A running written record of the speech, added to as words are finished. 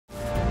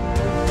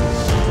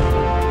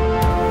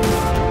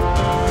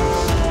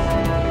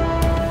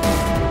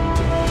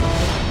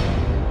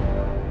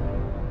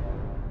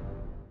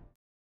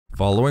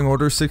Following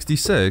Order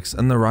 66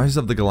 and the rise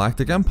of the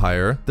Galactic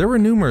Empire, there were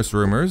numerous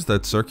rumors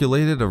that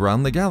circulated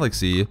around the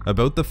galaxy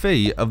about the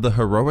fate of the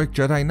heroic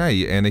Jedi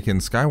Knight Anakin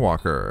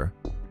Skywalker.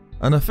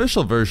 An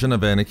official version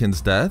of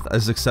Anakin's death,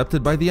 as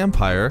accepted by the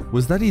Empire,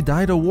 was that he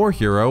died a war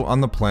hero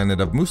on the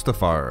planet of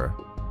Mustafar.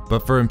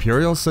 But for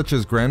Imperials such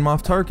as Grand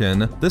Moff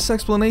Tarkin, this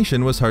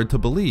explanation was hard to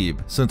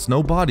believe, since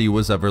no body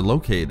was ever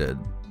located.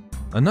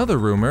 Another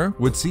rumor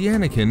would see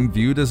Anakin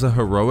viewed as a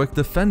heroic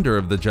defender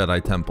of the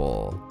Jedi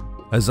Temple.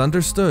 As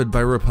understood by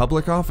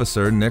Republic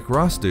officer Nick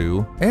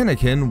Rostu,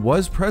 Anakin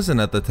was present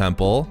at the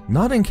temple,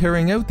 not in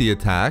carrying out the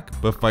attack,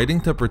 but fighting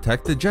to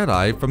protect the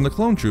Jedi from the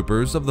clone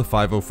troopers of the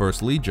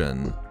 501st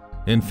Legion.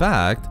 In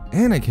fact,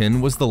 Anakin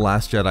was the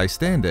last Jedi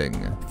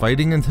standing,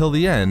 fighting until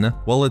the end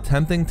while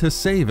attempting to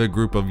save a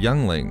group of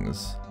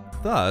younglings.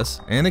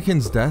 Thus,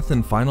 Anakin's death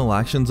and final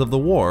actions of the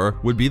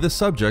war would be the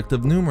subject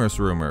of numerous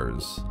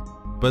rumors.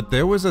 But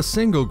there was a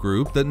single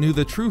group that knew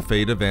the true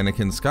fate of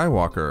Anakin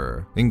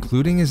Skywalker,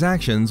 including his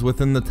actions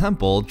within the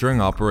temple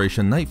during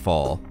Operation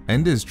Nightfall,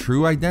 and his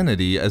true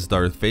identity as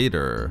Darth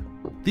Vader.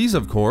 These,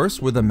 of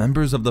course, were the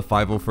members of the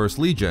 501st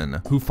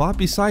Legion, who fought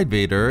beside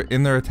Vader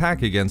in their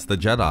attack against the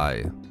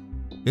Jedi.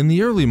 In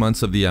the early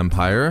months of the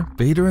Empire,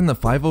 Vader and the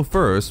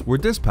 501st were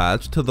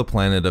dispatched to the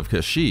planet of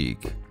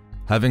Kashyyyk.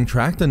 Having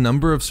tracked a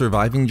number of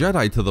surviving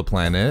Jedi to the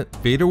planet,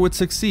 Vader would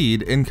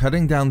succeed in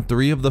cutting down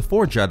 3 of the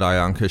 4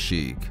 Jedi on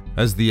Kashyyyk,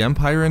 as the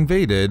Empire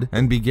invaded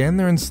and began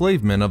their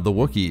enslavement of the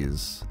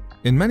Wookiees.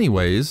 In many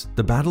ways,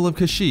 the Battle of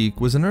Kashyyyk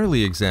was an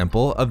early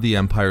example of the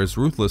Empire's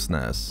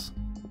ruthlessness.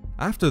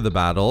 After the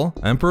battle,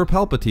 Emperor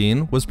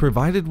Palpatine was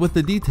provided with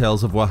the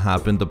details of what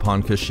happened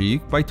upon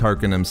Kashyyyk by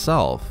Tarkin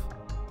himself.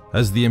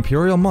 As the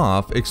Imperial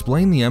Moff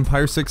explained the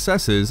Empire's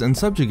successes in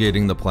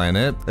subjugating the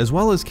planet, as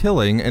well as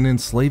killing and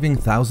enslaving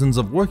thousands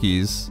of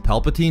Wookiees,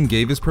 Palpatine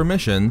gave his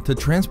permission to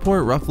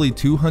transport roughly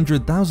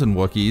 200,000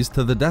 Wookiees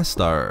to the Death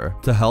Star,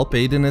 to help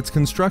aid in its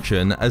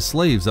construction as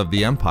slaves of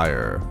the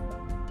Empire.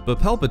 But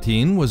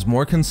Palpatine was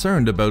more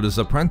concerned about his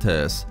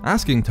apprentice,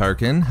 asking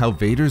Tarkin how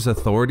Vader's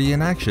authority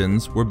and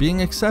actions were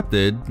being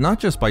accepted not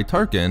just by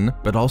Tarkin,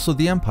 but also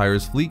the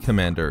Empire's fleet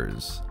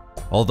commanders.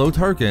 Although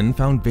Tarkin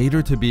found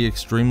Vader to be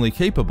extremely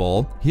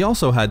capable, he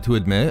also had to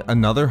admit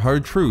another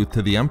hard truth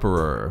to the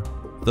Emperor.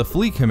 The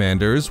fleet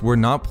commanders were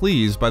not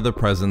pleased by the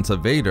presence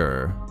of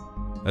Vader.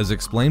 As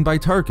explained by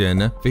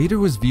Tarkin, Vader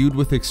was viewed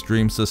with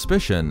extreme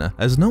suspicion,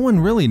 as no one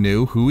really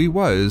knew who he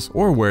was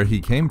or where he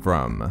came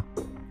from.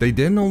 They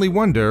didn't only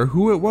wonder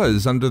who it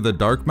was under the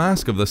dark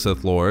mask of the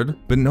Sith Lord,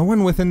 but no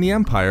one within the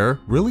Empire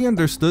really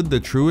understood the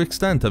true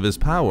extent of his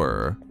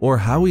power, or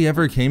how he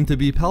ever came to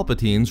be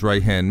Palpatine's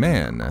right-hand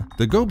man,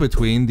 the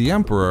go-between the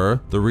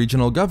Emperor, the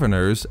regional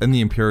governors, and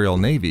the Imperial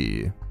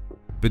Navy.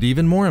 But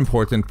even more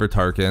important for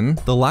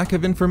Tarkin, the lack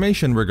of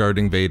information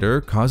regarding Vader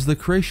caused the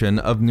creation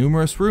of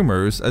numerous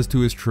rumors as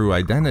to his true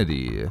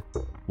identity.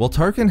 While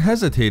Tarkin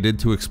hesitated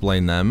to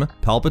explain them,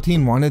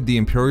 Palpatine wanted the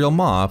Imperial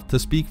Moff to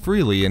speak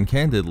freely and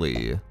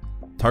candidly.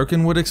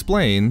 Tarkin would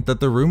explain that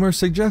the rumor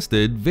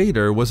suggested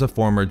Vader was a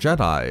former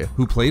Jedi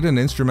who played an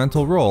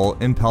instrumental role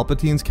in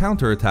Palpatine's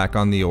counterattack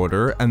on the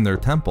Order and their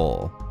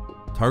temple.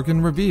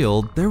 Tarkin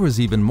revealed there was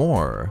even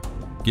more.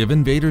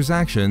 Given Vader's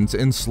actions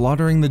in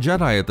slaughtering the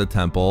Jedi at the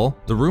temple,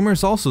 the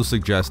rumors also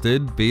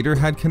suggested Vader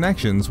had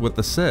connections with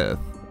the Sith,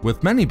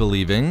 with many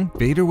believing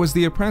Vader was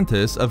the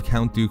apprentice of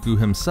Count Dooku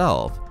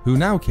himself, who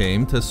now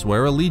came to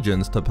swear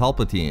allegiance to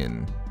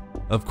Palpatine.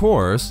 Of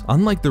course,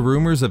 unlike the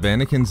rumors of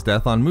Anakin's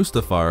death on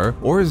Mustafar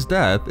or his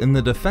death in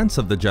the defense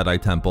of the Jedi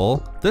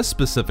Temple, this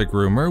specific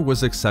rumor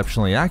was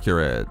exceptionally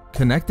accurate,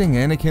 connecting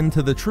Anakin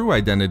to the true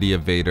identity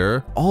of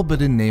Vader, all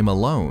but in name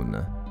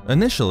alone.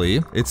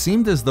 Initially, it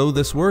seemed as though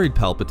this worried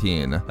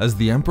Palpatine, as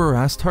the Emperor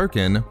asked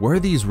Tarkin where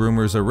these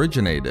rumors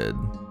originated.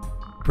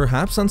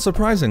 Perhaps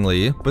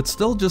unsurprisingly, but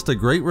still just a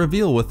great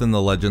reveal within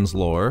the Legends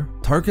lore,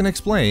 Tarkin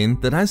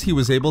explained that as he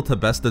was able to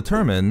best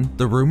determine,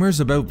 the rumors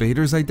about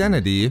Vader's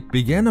identity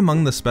began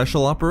among the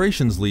Special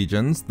Operations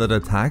Legions that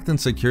attacked and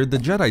secured the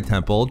Jedi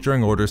Temple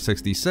during Order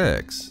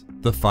 66,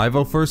 the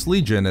 501st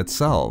Legion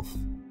itself.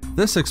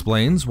 This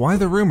explains why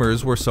the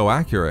rumors were so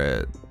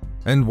accurate.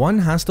 And one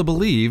has to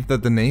believe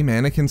that the name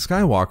Anakin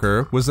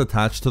Skywalker was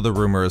attached to the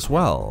rumor as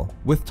well,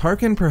 with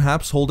Tarkin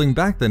perhaps holding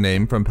back the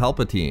name from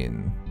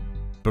Palpatine.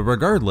 But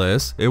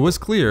regardless, it was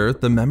clear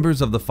the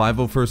members of the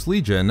 501st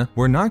Legion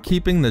were not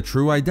keeping the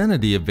true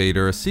identity of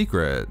Vader a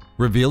secret,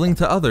 revealing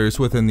to others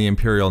within the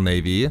Imperial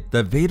Navy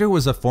that Vader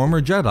was a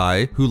former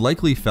Jedi who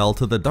likely fell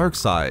to the dark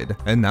side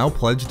and now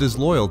pledged his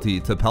loyalty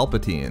to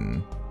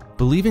Palpatine.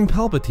 Believing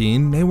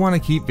Palpatine may want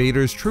to keep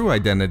Vader's true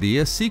identity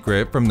a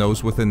secret from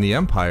those within the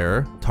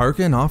Empire,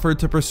 Tarkin offered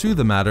to pursue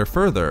the matter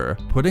further,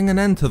 putting an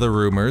end to the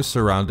rumors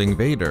surrounding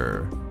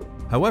Vader.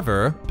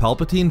 However,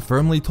 Palpatine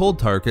firmly told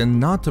Tarkin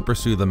not to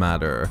pursue the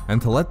matter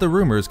and to let the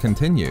rumors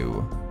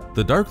continue.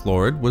 The Dark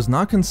Lord was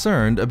not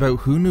concerned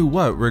about who knew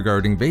what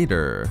regarding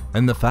Vader,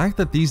 and the fact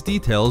that these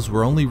details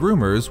were only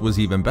rumors was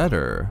even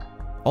better.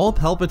 All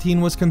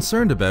Palpatine was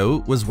concerned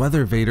about was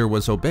whether Vader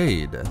was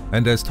obeyed,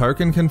 and as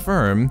Tarkin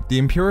confirmed, the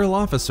Imperial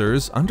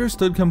officers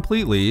understood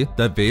completely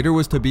that Vader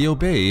was to be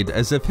obeyed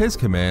as if his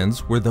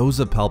commands were those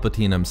of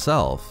Palpatine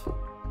himself.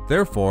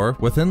 Therefore,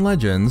 within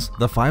Legends,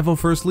 the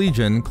 501st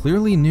Legion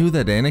clearly knew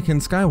that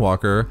Anakin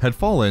Skywalker had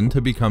fallen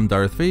to become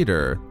Darth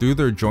Vader through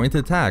their joint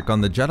attack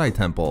on the Jedi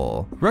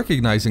Temple,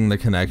 recognizing the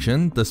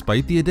connection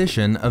despite the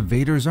addition of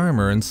Vader's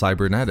armor and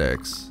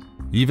cybernetics.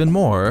 Even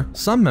more,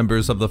 some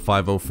members of the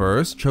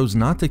 501st chose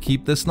not to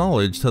keep this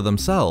knowledge to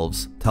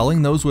themselves,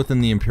 telling those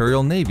within the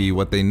Imperial Navy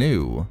what they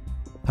knew.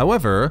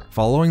 However,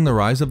 following the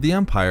rise of the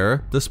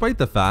Empire, despite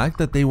the fact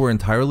that they were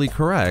entirely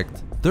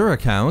correct, their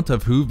account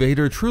of who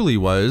Vader truly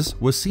was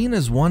seen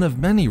as one of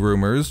many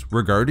rumors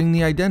regarding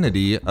the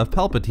identity of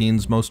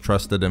Palpatine's most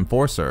trusted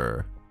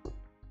enforcer.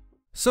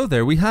 So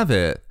there we have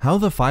it, how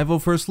the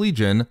 501st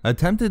Legion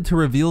attempted to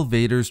reveal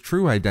Vader's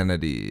true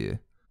identity.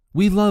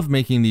 We love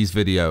making these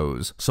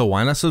videos, so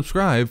why not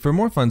subscribe for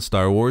more fun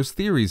Star Wars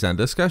theories and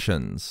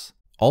discussions.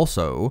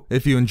 Also,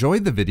 if you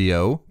enjoyed the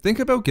video, think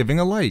about giving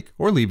a like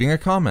or leaving a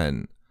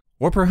comment.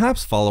 Or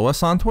perhaps follow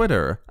us on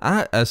Twitter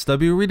at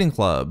SW Reading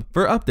Club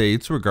for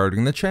updates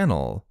regarding the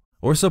channel.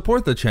 Or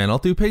support the channel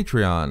through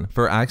Patreon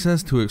for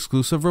access to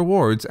exclusive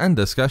rewards and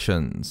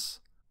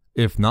discussions.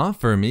 If not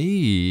for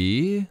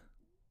me...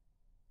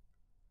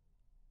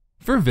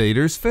 for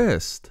Vader's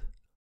fist.